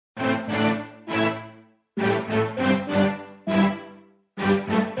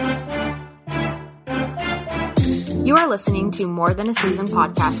are listening to More Than a Season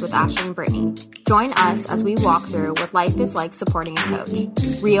podcast with Ashley and Brittany. Join us as we walk through what life is like supporting a coach.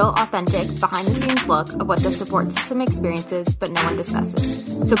 Real, authentic, behind-the-scenes look of what the support system experiences but no one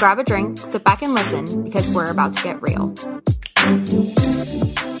discusses. So grab a drink, sit back and listen, because we're about to get real.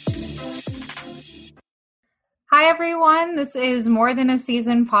 Hi, everyone. This is More Than a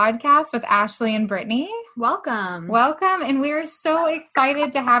Season podcast with Ashley and Brittany. Welcome. Welcome. And we are so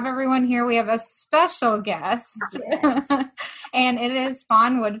excited to have everyone here. We have a special guest, Yes. and it is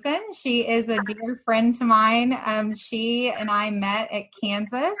Fawn Woodfin. She is a dear friend to mine. She and I met at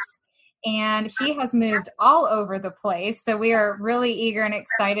Kansas, and she has moved all over the place. So we are really eager and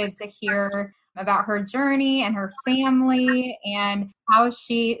excited to hear about her journey and her family and how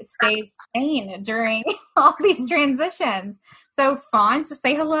she stays sane during all these transitions. So Fawn, just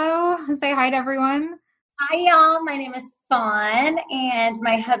say hello and say hi to everyone. Hi, y'all. My name is Fawn, and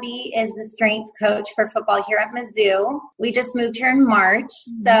my hubby is the strength coach for football here at Mizzou. We just moved here in March,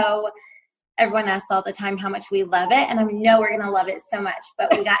 so everyone asks all the time how much we love it, and I know we're going to love it so much.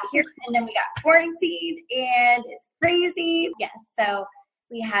 But we got here, and then we got quarantined, and it's crazy. Yes, so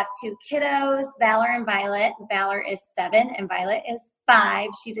we have two kiddos, Valor and Violet. Valor is 7 and Violet is 5.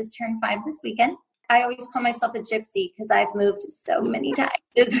 She just turned 5 this weekend. I always call myself a gypsy because I've moved so many times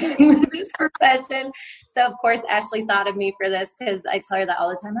in this profession. So, of course, Ashley thought of me for this because I tell her that all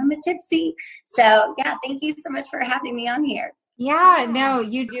the time. I'm a gypsy. So, yeah, thank you so much for having me on here. Yeah, no,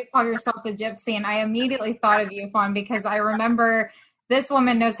 you do call yourself the gypsy, and I immediately thought of you, Fawn, because I remember this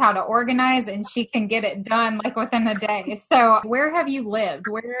woman knows how to organize and she can get it done like within a day. So where have you lived?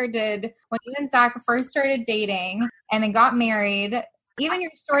 When you and Zach first started dating and then got married, even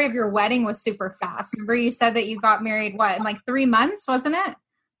your story of your wedding was super fast. Remember you said that you got married, in like 3 months, wasn't it?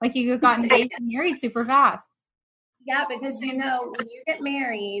 Like you got engaged and married super fast. Yeah, because, when you get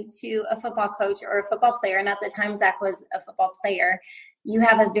married to a football coach or a football player, and at the time Zach was a football player, you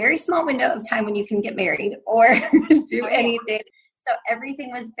have a very small window of time when you can get married or do anything. So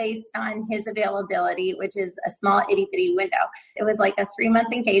everything was based on his availability, which is a small itty bitty window. It was like a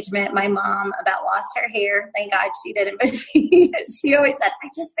 3-month engagement. My mom about lost her hair. Thank God she didn't, but she always said, I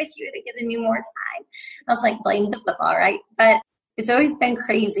just wish you would have given me more time. I was like, blame the football, right? But it's always been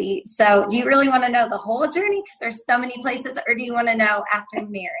crazy. So do you really want to know the whole journey? Because there's so many places, or do you want to know after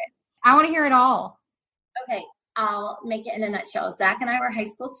marriage? I want to hear it all. Okay. I'll make it in a nutshell. Zach and I were high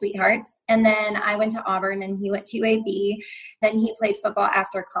school sweethearts, and then I went to Auburn and he went to UAB. Then he played football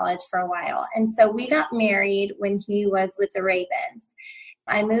after college for a while. And so we got married when he was with the Ravens.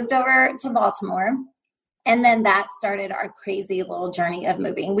 I moved over to Baltimore, and then that started our crazy little journey of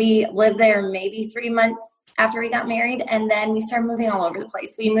moving. We lived there maybe 3 months after we got married, and then we started moving all over the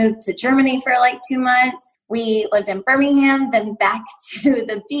place. We moved to Germany for like 2 months. We lived in Birmingham, then back to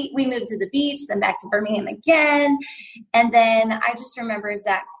the beach. We moved to the beach, then back to Birmingham again. And then I just remember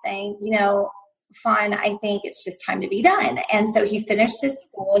Zach saying, Fawn, I think it's just time to be done. And so he finished his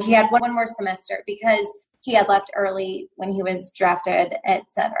school. He had one more semester because he had left early when he was drafted, et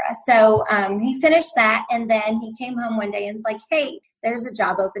cetera. So he finished that, and then he came home one day and was like, hey, there's a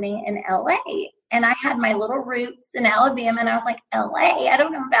job opening in LA. And I had my little roots in Alabama, and I was like, LA? I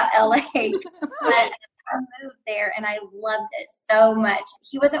don't know about LA. But I moved there, and I loved it so much.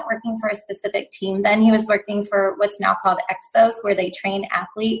 He wasn't working for a specific team then. He was working for what's now called Exos, where they train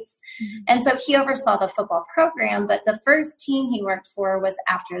athletes. Mm-hmm. And so he oversaw the football program, but the first team he worked for was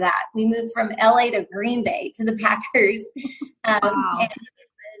after that. We moved from LA to Green Bay to the Packers. Wow. And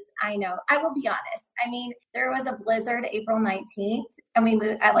I know. I will be honest. I mean, there was a blizzard April 19th, and we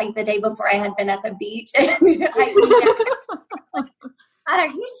moved the day before I had been at the beach. Are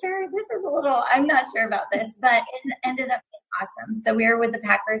you sure? This is I'm not sure about this, but it ended up being awesome. So we were with the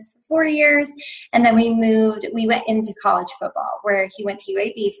Packers for 4 years, and then we went into college football, where he went to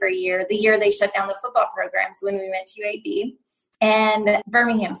UAB for a year. The year they shut down the football programs when we went to UAB. And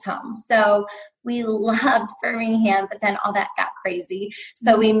Birmingham's home. So we loved Birmingham, but then all that got crazy.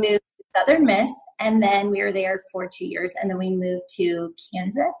 So we moved to Southern Miss, and then we were there for 2 years, and then we moved to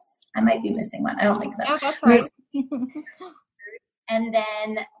Kansas. I might be missing one. I don't think so. No, that's right. And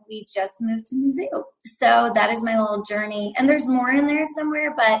then we just moved to Mizzou. So that is my little journey. And there's more in there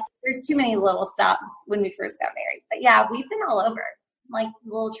somewhere, but there's too many little stops when we first got married. But yeah, we've been all over, like a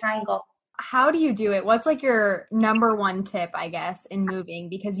little triangle. How do you do it? What's like your number one tip, I guess, in moving?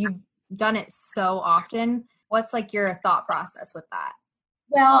 Because you've done it so often. What's like your thought process with that?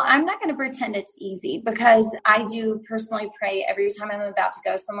 Well, I'm not going to pretend it's easy, because I do personally pray every time I'm about to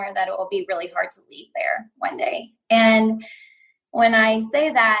go somewhere that it will be really hard to leave there one day. And when I say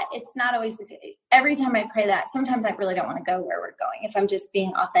that, it's not always, every time I pray that, sometimes I really don't want to go where we're going. If I'm just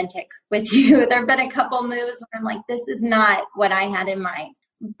being authentic with you, there've been a couple moves where I'm like, this is not what I had in mind.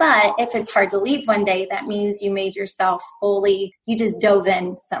 But if it's hard to leave one day, that means you made yourself fully, you just dove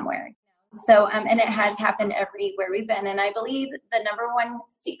in somewhere. So, and it has happened everywhere we've been. And I believe the number one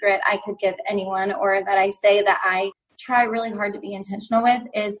secret I could give anyone, or that I say that I try really hard to be intentional with,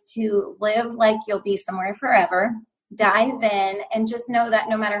 is to live like you'll be somewhere forever. Dive in and just know that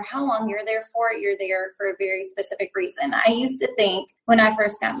no matter how long you're there for, you're there for a very specific reason. I used to think when I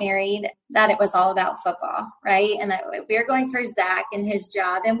first got married that it was all about football, right? And that we were going for Zach and his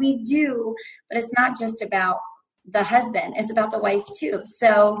job, and we do, but it's not just about the husband, it's about the wife too.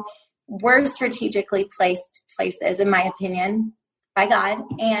 So we're strategically placed places, in my opinion, by God,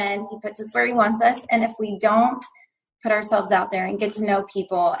 and he puts us where he wants us. And if we don't put ourselves out there and get to know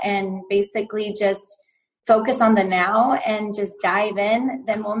people and basically just focus on the now and just dive in,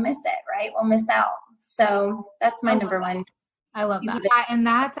 then we'll miss it, right? We'll miss out. So that's my number one. I love that. Yeah, and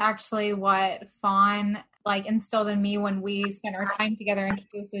that's actually what Fawn instilled in me when we spent our time together in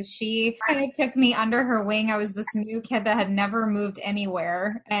Cabooses. She kind of took me under her wing. I was this new kid that had never moved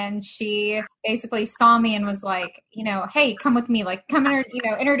anywhere. And she basically saw me and was like, hey, come with me,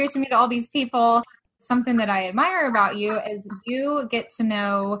 introducing me to all these people. Something that I admire about you is you get to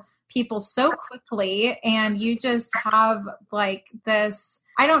know people so quickly, and you just have this,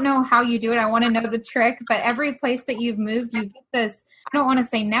 I don't know how you do it. I want to know the trick, but every place that you've moved, you get this, I don't want to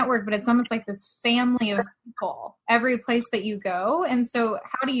say network, but it's almost like this family of people every place that you go. And so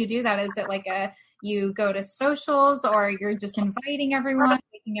how do you do that? Is it you go to socials, or you're just inviting everyone,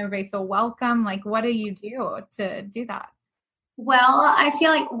 making everybody feel welcome? What do you do to do that? Well, I feel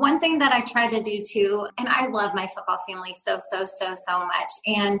like one thing that I try to do too, and I love my football family so much.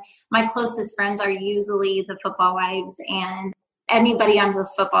 And my closest friends are usually the football wives and anybody on the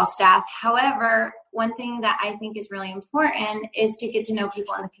football staff. However, one thing that I think is really important is to get to know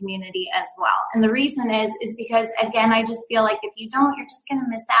people in the community as well. And the reason is because, again, I just feel like if you don't, you're just going to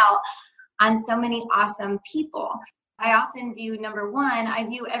miss out on so many awesome people. I often view, number one, I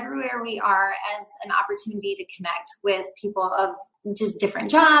view everywhere we are as an opportunity to connect with people of just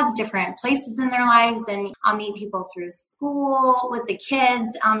different jobs, different places in their lives. And I'll meet people through school with the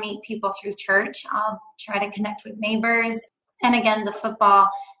kids. I'll meet people through church. I'll try to connect with neighbors. And again, the football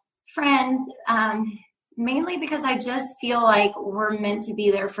friends, mainly because I just feel like we're meant to be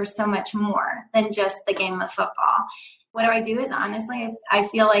there for so much more than just the game of football. What I do is, honestly, I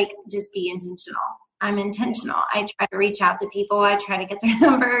feel like just be intentional. I'm intentional. I try to reach out to people. I try to get their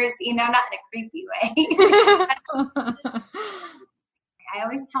numbers, not in a creepy way. I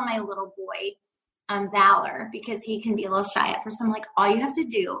always tell my little boy, Valor, because he can be a little shy at first. I'm like, all you have to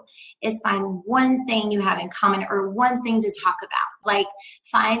do is find one thing you have in common, or one thing to talk about.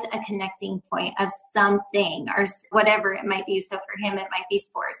 Find a connecting point of something or whatever it might be. So for him, it might be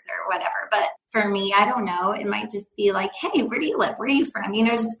sports or whatever. But for me, I don't know. It might just be hey, where do you live? Where are you from?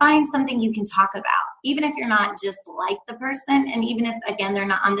 Just find something you can talk about. Even if you're not just like the person, and even if, again, they're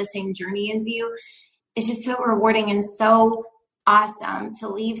not on the same journey as you, it's just so rewarding and so awesome to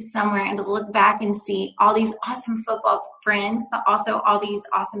leave somewhere and to look back and see all these awesome football friends, but also all these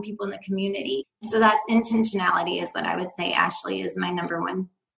awesome people in the community. So that's intentionality is what I would say, Ashley, is my number one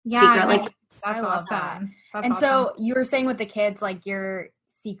secret. That's awesome. And so you were saying with the kids, your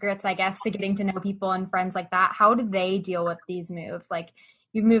secrets, I guess, to getting to know people and friends like that, how do they deal with these moves?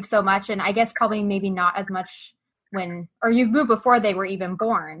 You've moved so much, and I guess probably maybe not as much you've moved before they were even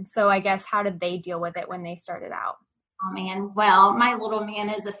born. So I guess how did they deal with it when they started out? Oh, man. Well, my little man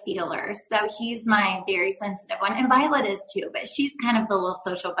is a feeler, so he's my very sensitive one. And Violet is too, but she's kind of the little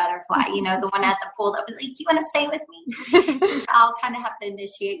social butterfly, the one at the pool that was like, do you want to play with me? I'll kind of have to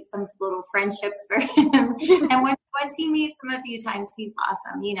initiate some little friendships for him. And once he meets him a few times, he's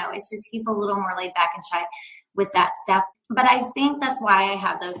awesome. It's just he's a little more laid back and shy with that stuff. But I think that's why I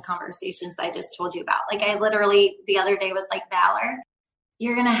have those conversations I just told you about. I literally the other day was like, Valor,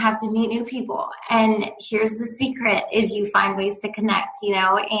 you're going to have to meet new people. And here's the secret is you find ways to connect,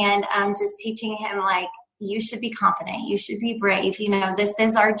 and just teaching him, you should be confident. You should be brave. This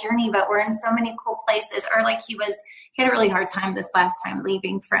is our journey, but we're in so many cool places. Or he had a really hard time this last time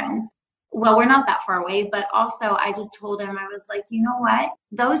leaving friends. Well, we're not that far away, but also I just told him, I was like, you know what?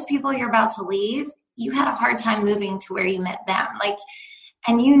 Those people you're about to leave, you had a hard time moving to where you met them.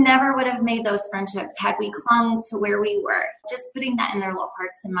 And you never would have made those friendships had we clung to where we were, just putting that in their little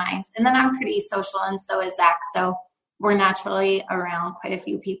hearts and minds. And then I'm pretty social, and so is Zach. So we're naturally around quite a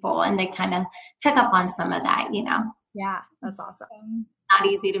few people, and they kind of pick up on some of that, Yeah, that's awesome. Not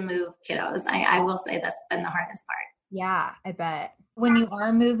easy to move kiddos. I will say that's been the hardest part. Yeah, I bet. When you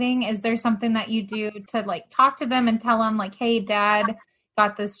are moving, is there something that you do to like talk to them and tell them like, hey, Dad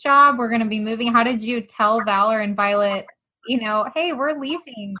got this job. We're going to be moving. How did you tell Valor and Violet, hey, we're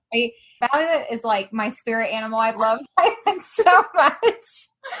leaving? Violet is like my spirit animal. I love Violet so much.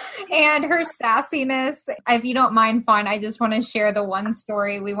 And her sassiness, if you don't mind, Fawn, I just want to share the one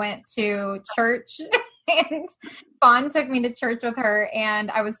story. We went to church and Fawn took me to church with her,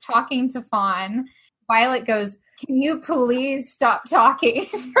 and I was talking to Fawn. Violet goes, can you please stop talking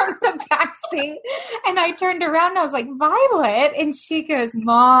from the back seat? And I turned around and I was like, Violet. And she goes,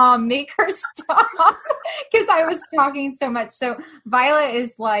 Mom, make her stop. Because I was talking so much. So Violet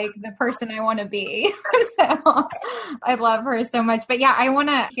is like the person I want to be. So I love her so much. But yeah, I want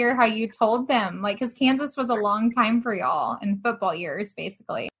to hear how you told them, like, because Kansas was a long time for y'all in football years,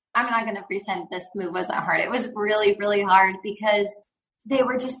 basically. I'm not going to pretend this move wasn't hard. It was really, really hard because they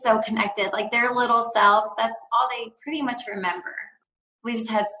were just so connected, like their little selves. That's all they pretty much remember. We just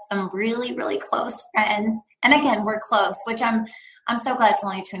had some really, really close friends. And again, we're close, which I'm so glad it's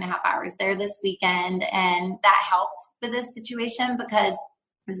only 2.5 hours there this weekend. And that helped with this situation because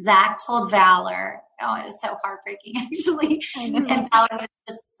Zach told Valor, it was so heartbreaking actually. And Valor was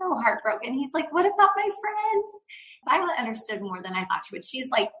just so heartbroken. He's like, what about my friends? Violet understood more than I thought she would. She's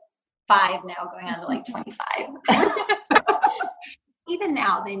like 5 now, going on to like 25. Even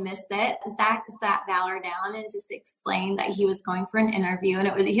now, they miss it. Zach sat Valor down and just explained that he was going for an interview, and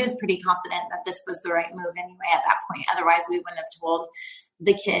he was pretty confident that this was the right move anyway at that point. Otherwise, we wouldn't have told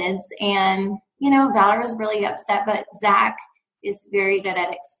the kids. And, Valor was really upset, but Zach is very good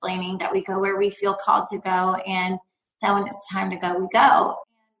at explaining that we go where we feel called to go, and that when it's time to go, we go.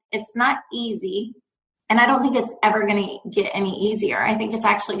 It's not easy, and I don't think it's ever going to get any easier. I think it's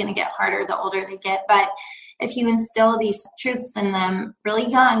actually going to get harder the older they get, but if you instill these truths in them really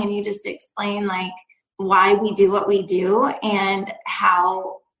young and you just explain like why we do what we do and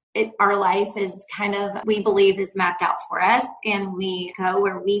how our life is kind of, we believe is mapped out for us and we go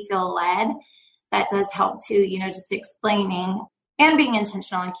where we feel led, that does help too, just explaining and being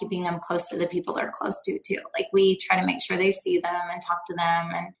intentional and keeping them close to the people they're close to too. Like we try to make sure they see them and talk to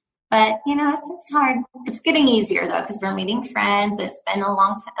them. But it's hard. It's getting easier though, because we're meeting friends. It's been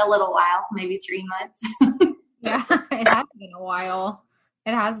a little while, maybe 3 months. Yeah, it has been a while.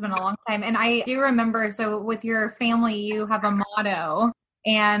 It has been a long time. And I do remember, so with your family, you have a motto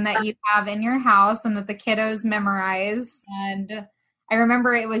and that you have in your house and that the kiddos memorize. And I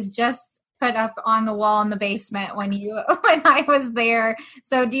remember it was just put up on the wall in the basement when I was there.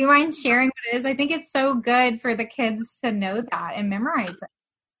 So do you mind sharing what it is? I think it's so good for the kids to know that and memorize it.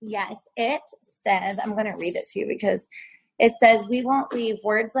 Yes, it says, I'm going to read it to you because it says, we won't leave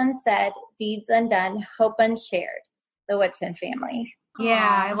words unsaid, deeds undone, hope unshared. The Woodfin family.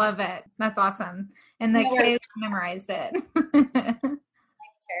 Yeah, I love it. That's awesome. And the kids memorized it.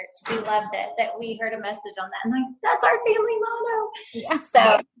 Church. We loved it, that we heard a message on that. And like, that's our family motto. Yeah.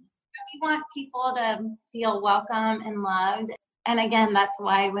 So we want people to feel welcome and loved. And again, that's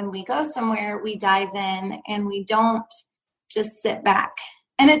why when we go somewhere, we dive in and we don't just sit back.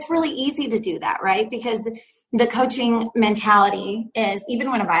 And it's really easy to do that, right? Because the coaching mentality is, even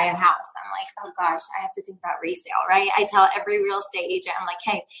when I buy a house, I'm like, oh gosh, I have to think about resale, right? I tell every real estate agent, I'm like,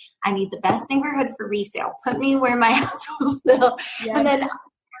 hey, I need the best neighborhood for resale. Put me where my house will sell. Yes. And then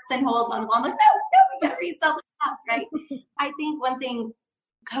send holes on the wall. I'm like, no, we got to resell the house, right? I think one thing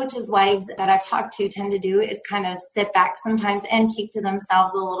coaches' wives that I've talked to tend to do is kind of sit back sometimes and keep to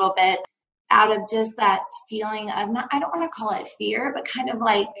themselves a little bit, out of just that feeling of, I don't want to call it fear, but kind of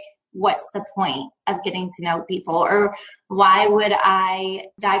like, what's the point of getting to know people? Or why would I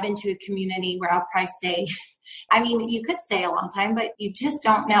dive into a community where I'll probably stay? I mean, you could stay a long time, but you just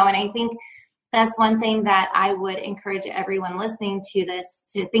don't know. And I think that's one thing that I would encourage everyone listening to this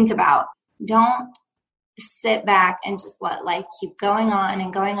to think about. Don't sit back and just let life keep going on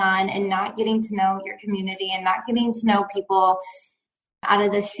and not getting to know your community and not getting to know people out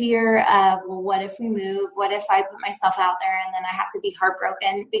of the fear of, well, what if we move? What if I put myself out there and then I have to be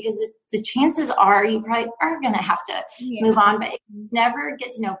heartbroken? Because the chances are you probably are going to have to move on, but you never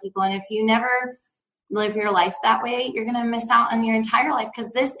get to know people. And if you never live your life that way, you're going to miss out on your entire life,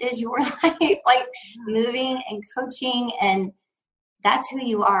 because this is your life, like moving and coaching, and that's who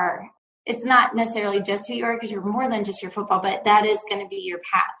you are. It's not necessarily just who you are, because you're more than just your football, but that is going to be your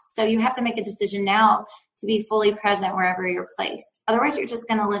path. So you have to make a decision now to be fully present wherever you're placed. Otherwise, you're just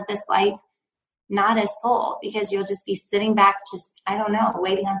going to live this life not as full, because you'll just be sitting back, just, I don't know,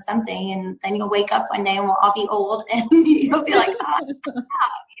 waiting on something. And then you'll wake up one day and we'll all be old and you'll be like,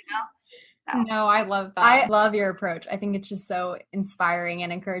 So. No, I love that. I love your approach. I think it's just so inspiring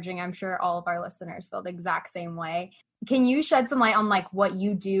and encouraging. I'm sure all of our listeners feel the exact same way. Can you shed some light on like what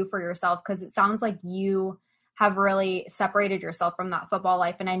you do for yourself? Because it sounds like you have really separated yourself from that football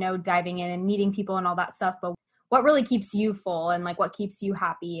life. And I know diving in and meeting people and all that stuff, but what really keeps you full and like what keeps you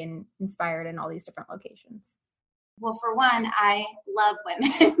happy and inspired in all these different locations? Well, for one, I love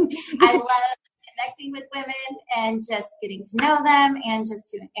women. I love connecting with women and just getting to know them and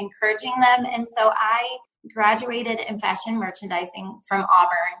just encouraging them. And so I graduated in fashion merchandising from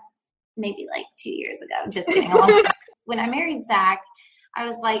Auburn maybe like 2 years ago, just kidding. A long time. When I married Zach, I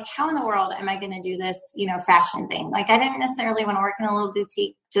was like, how in the world am I going to do this, fashion thing? Like, I didn't necessarily want to work in a little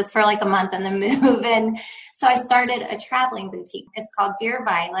boutique just for like a month and then move. And so I started a traveling boutique. It's called Dear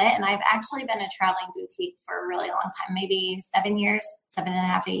Violet. And I've actually been a traveling boutique for a really long time, maybe 7 years,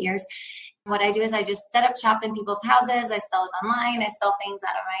 7.5, 8 years. What I do is I just set up shop in people's houses. I sell it online. I sell things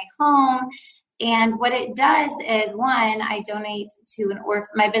out of my home. And what it does is, one, I donate to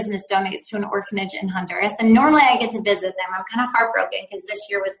my business donates to an orphanage in Honduras. And normally I get to visit them. I'm kind of heartbroken because this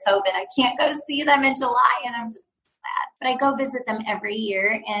year with COVID, I can't go see them in July, and I'm just sad. But I go visit them every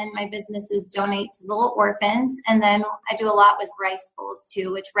year, and my businesses donate to the little orphans. And then I do a lot with Rice Bowls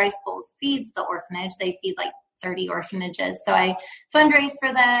too, which Rice Bowls feeds the orphanage. They feed like 30 orphanages. So I fundraise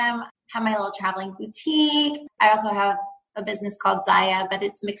for them, have my little traveling boutique. I also have a business called Zaya, but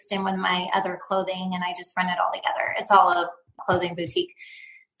it's mixed in with my other clothing, and I just run it all together. It's all a clothing boutique.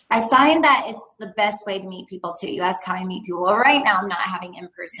 I find that it's the best way to meet people too. You ask how I meet people. Well, right now I'm not having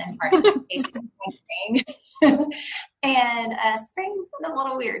in-person participation. And spring's a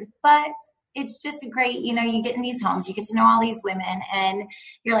little weird, but it's just a great, you get in these homes, you get to know all these women, and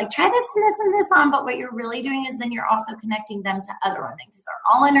you're like, try this and this and this on. But what you're really doing is then you're also connecting them to other women because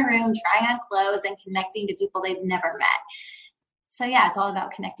they're all in a room trying on clothes and connecting to people they've never met. So yeah, it's all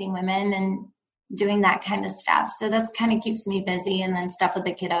about connecting women and doing that kind of stuff. So that's kind of keeps me busy, and then stuff with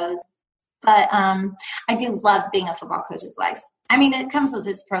the kiddos. But I do love being a football coach's wife. I mean, it comes with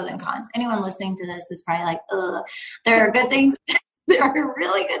its pros and cons. Anyone listening to this is probably like, ugh, there are good things. There are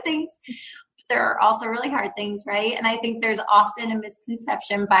really good things. There are also really hard things, right? And I think there's often a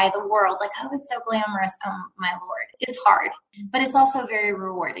misconception by the world, like, oh, it's so glamorous. Oh, my Lord. It's hard, but it's also very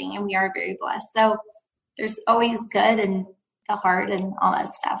rewarding, and we are very blessed. So there's always good and the hard and all that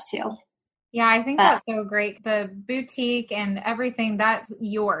stuff too. Yeah, I think that's so great. The boutique and everything, that's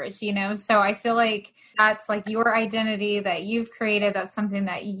yours, So I feel like that's like your identity that you've created. That's something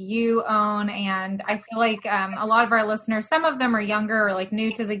that you own. And I feel like a lot of our listeners, some of them are younger or like new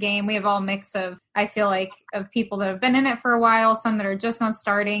to the game. We have all mix of, I feel like, of people that have been in it for a while, some that are just not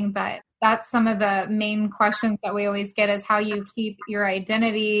starting. But that's some of the main questions that we always get is how you keep your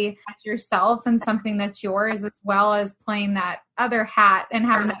identity as yourself and something that's yours, as well as playing that other hat and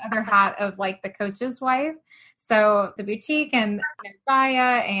having the other hat of like the coach's wife. So the boutique and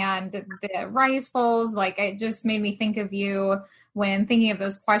Zaya and the Rice Bowls, like it just made me think of you when thinking of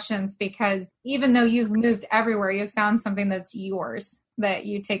those questions, because even though you've moved everywhere, you've found something that's yours that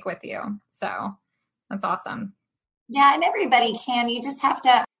you take with you. So that's awesome. Yeah, and everybody can. You just have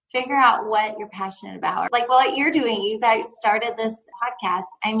to figure out what you're passionate about. Like what you're doing, you guys started this podcast.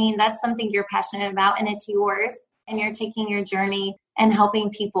 I mean, that's something you're passionate about, and it's yours, and you're taking your journey and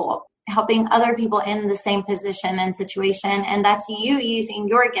helping other people in the same position and situation. And that's you using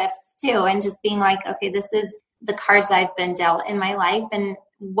your gifts too, and just being like, okay, this is the cards I've been dealt in my life, and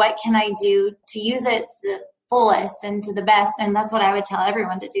what can I do to use it to the fullest and to the best? And that's what I would tell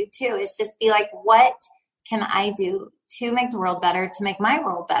everyone to do too, is just be like, what can I do to make the world better, to make my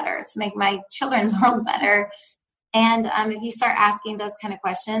world better, to make my children's world better? And if you start asking those kind of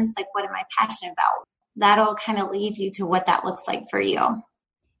questions, like, what am I passionate about? That'll kind of lead you to what that looks like for you.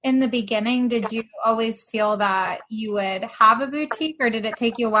 In the beginning, did you always feel that you would have a boutique, or did it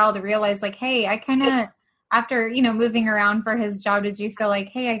take you a while to realize like, hey, I kind of, after, moving around for his job, did you feel like,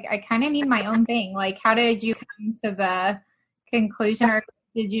 hey, I kind of need my own thing? Like, how did you come to the conclusion, or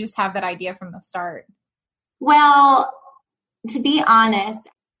did you just have that idea from the start? Well, to be honest,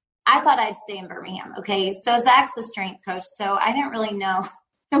 I thought I'd stay in Birmingham. Okay. So Zach's the strength coach, so I didn't really know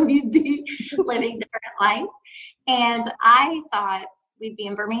we'd be living different life. And I thought we'd be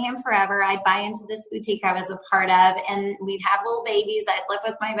in Birmingham forever. I'd buy into this boutique I was a part of, and we'd have little babies. I'd live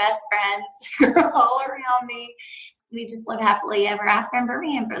with my best friends all around me. We just live happily ever after in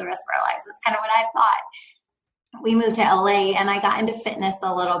Birmingham for the rest of our lives. That's kind of what I thought. We moved to LA, and I got into fitness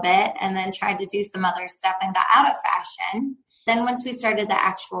a little bit, and then tried to do some other stuff and got out of fashion. Then once we started the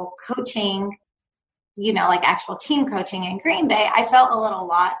actual coaching, like actual team coaching in Green Bay, I felt a little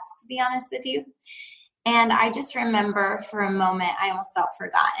lost, to be honest with you. And I just remember for a moment, I almost felt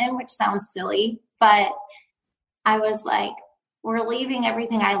forgotten, which sounds silly, but I was like, we're leaving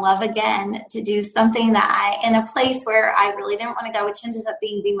everything I love again to do something that in a place where I really didn't want to go, which ended up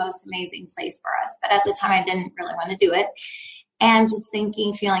being the most amazing place for us. But at the time, I didn't really want to do it. And just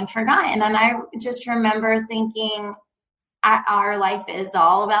feeling forgotten. And I just remember thinking, our life is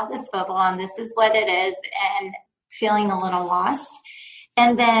all about this football and this is what it is, and feeling a little lost.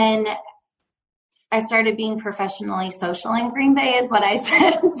 And then I started being professionally social in Green Bay is what I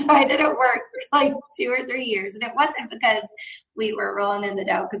said. So I didn't work for like 2 or 3 years. And it wasn't because we were rolling in the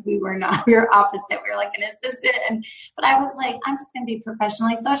dough, because we were not. We were opposite. We were like an assistant. But I was like, I'm just going to be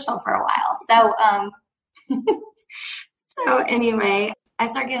professionally social for a while. So anyway, I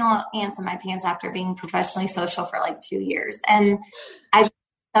started getting a little ants in my pants after being professionally social for like 2 years. And I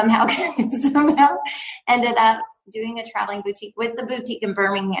somehow ended up doing a traveling boutique with the boutique in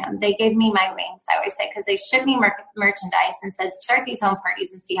Birmingham. They gave me my wings, I always say, because they shipped me merchandise and said, start these home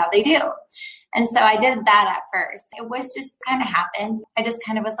parties and see how they do. And so I did that at first. It was just kind of happened. I just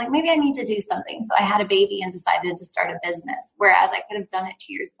kind of was like, maybe I need to do something. So I had a baby and decided to start a business, whereas I could have done it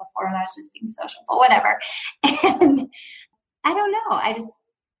 2 years before and I was just being social, but whatever. And I don't know. I just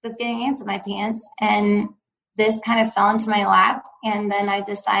was getting ants in my pants, and this kind of fell into my lap. And then I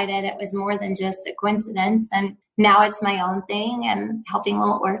decided it was more than just a coincidence. And now it's my own thing and helping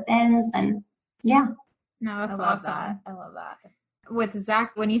little orphans. And yeah. No, that's I love awesome. that. I love that. With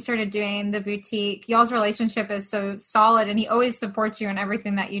Zach, when you started doing the boutique, y'all's relationship is so solid, and he always supports you in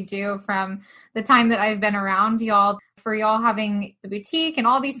everything that you do from the time that I've been around y'all. For y'all having the boutique and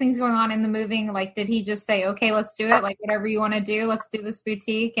all these things going on in the moving, like, did he just say, okay, let's do it? Like, whatever you want to do, let's do this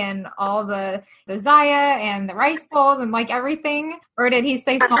boutique and all the Zaya and the rice bowls and like everything? Or did he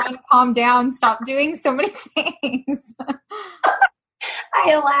say, Fawn, calm down, stop doing so many things?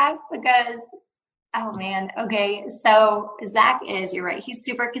 I laugh because, oh man, okay. So Zach you're right. He's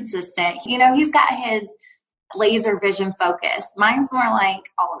super consistent. You know, he's got his laser vision focus. Mine's more like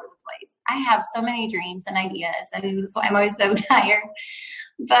all over the place. I have so many dreams and ideas, and that's why I'm always so tired.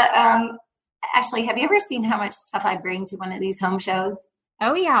 But Ashley, have you ever seen how much stuff I bring to one of these home shows?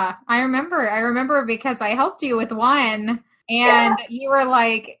 Oh yeah, I remember because I helped you with one, and you were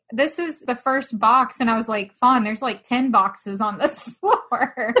like, this is the first box, and I was like, Fawn, there's like 10 boxes on this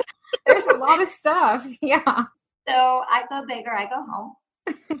floor. There's a lot of stuff. Yeah. So I go big or I go home.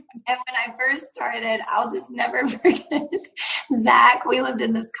 And when I first started, I'll just never forget Zach. We lived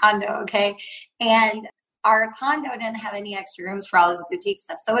in this condo, okay? And our condo didn't have any extra rooms for all this boutique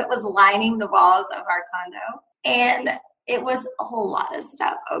stuff. So it was lining the walls of our condo. And it was a whole lot of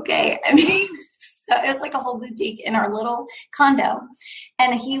stuff, okay? I mean, so it was like a whole boutique in our little condo.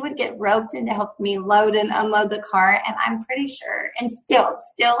 And he would get roped in to help me load and unload the car. And I'm pretty sure, and still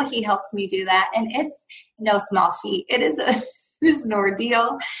he helps me do that. And it's no small feat. It is an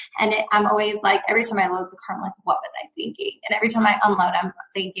ordeal. And I'm always like, every time I load the car, I'm like, what was I thinking? And every time I unload, I'm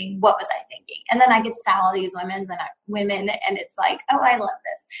thinking, what was I thinking? And then I get to style all these women, and it's like, oh, I love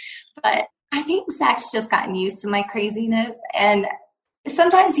this. But I think Zach's just gotten used to my craziness. And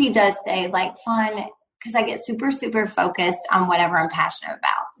sometimes he does say, like, fun, because I get super, super focused on whatever I'm passionate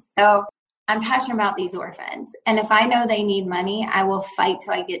about. So I'm passionate about these orphans. And if I know they need money, I will fight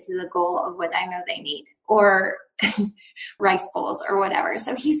till I get to the goal of what I know they need, or rice bowls or whatever.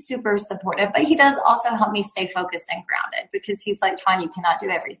 So he's super supportive, but he does also help me stay focused and grounded, because he's like, fine, you cannot do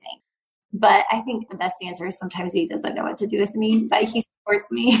everything. But I think the best answer is sometimes he doesn't know what to do with me, but he supports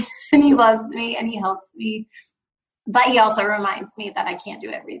me and he loves me and he helps me. But he also reminds me that I can't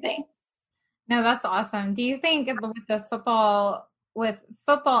do everything. No, that's awesome. Do you think with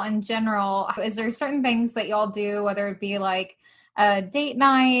football in general, is there certain things that y'all do, whether it be like a date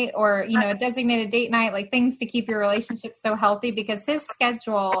night or, a designated date night, like things to keep your relationship so healthy? Because his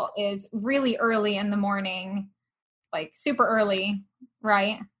schedule is really early in the morning, like super early,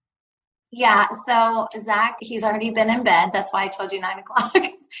 right? Yeah. So Zach, he's already been in bed. That's why I told you 9 o'clock.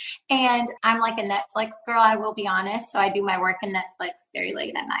 And I'm like a Netflix girl, I will be honest. So I do my work in Netflix very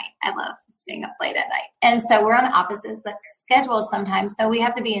late at night. I love staying up late at night. And so we're on opposite schedules sometimes. So we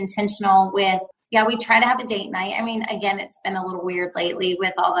have to be intentional with, we try to have a date night. I mean, again, it's been a little weird lately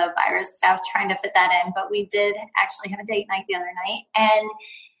with all the virus stuff, trying to fit that in. But we did actually have a date night the other night. And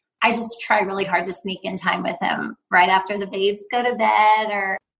I just try really hard to sneak in time with him right after the babes go to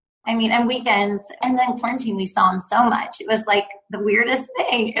bed, and weekends. And then quarantine, we saw him so much. It was like the weirdest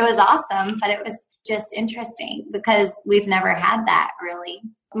thing. It was awesome, but it was just interesting because we've never had that really.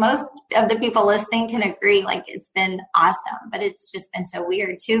 Most of the people listening can agree, like, it's been awesome, but it's just been so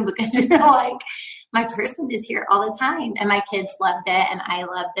weird too, because you're like, my person is here all the time, and my kids loved it and I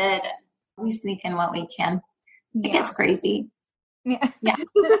loved it. And We sneak in what we can. It gets crazy. Yeah.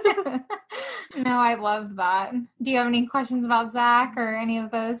 No, I love that. Do you have any questions about Zach or any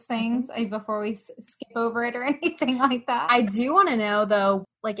of those things before we skip over it or anything like that? I do want to know, though,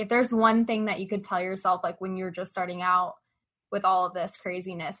 like, if there's one thing that you could tell yourself, like, when you're just starting out with all of this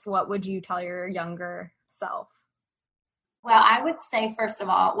craziness, what would you tell your younger self? Well, I would say, first of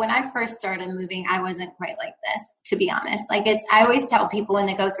all, when I first started moving, I wasn't quite like this, to be honest. Like, I always tell people when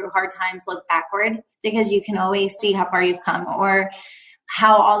they go through hard times, look backward, because you can always see how far you've come, or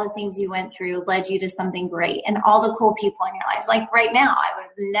how all the things you went through led you to something great, and all the cool people in your life. Like right now, I would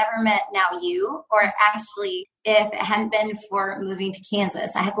have never met now you or Ashley if it hadn't been for moving to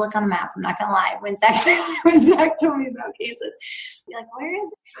Kansas. I had to look on the map. I'm not going to lie. When Zach told me about Kansas, be like, where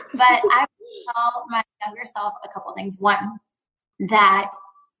is it? But I would tell my younger self a couple things. One, that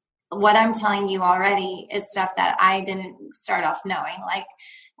what I'm telling you already is stuff that I didn't start off knowing. Like,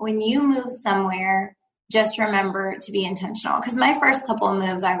 when you move somewhere, just remember to be intentional. Because my first couple of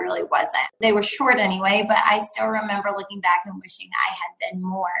moves, I really wasn't. They were short anyway, but I still remember looking back and wishing I had been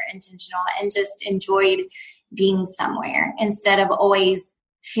more intentional and just enjoyed being somewhere instead of always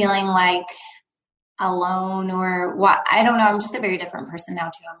feeling like alone or what. I don't know. I'm just a very different person now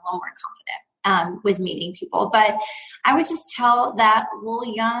too. I'm a little more confident with meeting people. But I would just tell that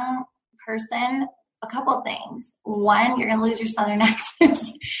little young person a couple things. One, you're going to lose your Southern accent.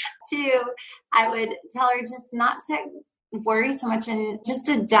 Two, I would tell her just not to worry so much and just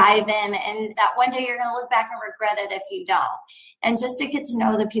to dive in, and that one day you're going to look back and regret it if you don't. And just to get to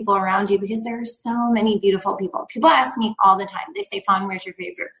know the people around you, because there are so many beautiful people. People ask me all the time. They say, Fawn, where's your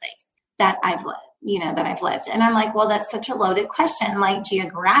favorite place that I've lived? And I'm like, well, that's such a loaded question. Like,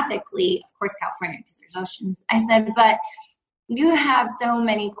 geographically, of course, California, because there's oceans. I said, but you have so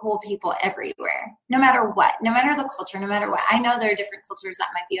many cool people everywhere, no matter what, no matter the culture, no matter what. I know there are different cultures that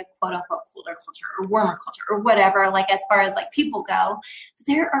might be a quote unquote colder culture or warmer culture or whatever, like as far as like people go, but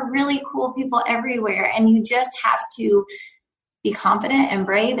there are really cool people everywhere. And you just have to be confident and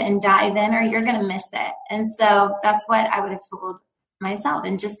brave and dive in, or you're going to miss it. And so that's what I would have told myself,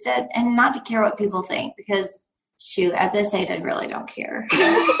 and just and not to care what people think, because shoot, at this age, I really don't care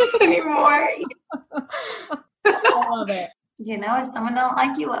anymore. I love it. You know, if someone don't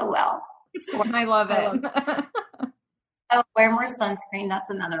like you, oh well. I love it. Oh, wear more sunscreen. That's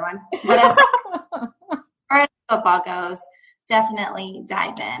another one. But as far as football goes, definitely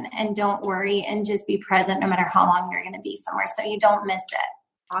dive in and don't worry, and just be present no matter how long you're going to be somewhere so you don't miss it.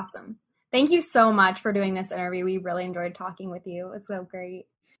 Awesome. Thank you so much for doing this interview. We really enjoyed talking with you. It's so great.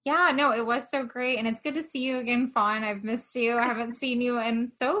 Yeah, no, it was so great. And it's good to see you again, Fawn. I've missed you. I haven't seen you in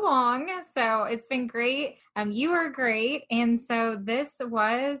so long. So it's been great. You are great. And so this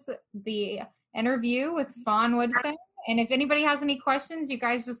was the interview with Fawn Woodfin. And if anybody has any questions, you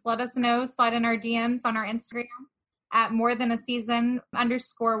guys just let us know. Slide in our DMs on our Instagram at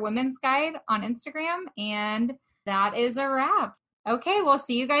morethanAseason_women's guide on Instagram. And that is a wrap. Okay, we'll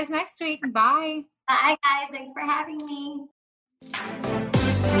see you guys next week. Bye. Bye, guys. Thanks for having me.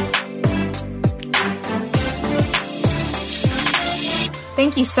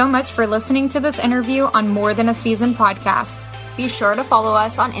 Thank you so much for listening to this interview on More Than a Season podcast. Be sure to follow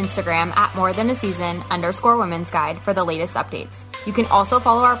us on Instagram at morethanAseason_women's guide for the latest updates. You can also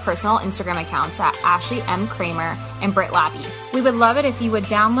follow our personal Instagram accounts at Ashley M. Kramer and Britt Labby. We would love it if you would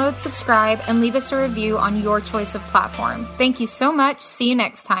download, subscribe, and leave us a review on your choice of platform. Thank you so much. See you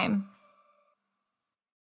next time.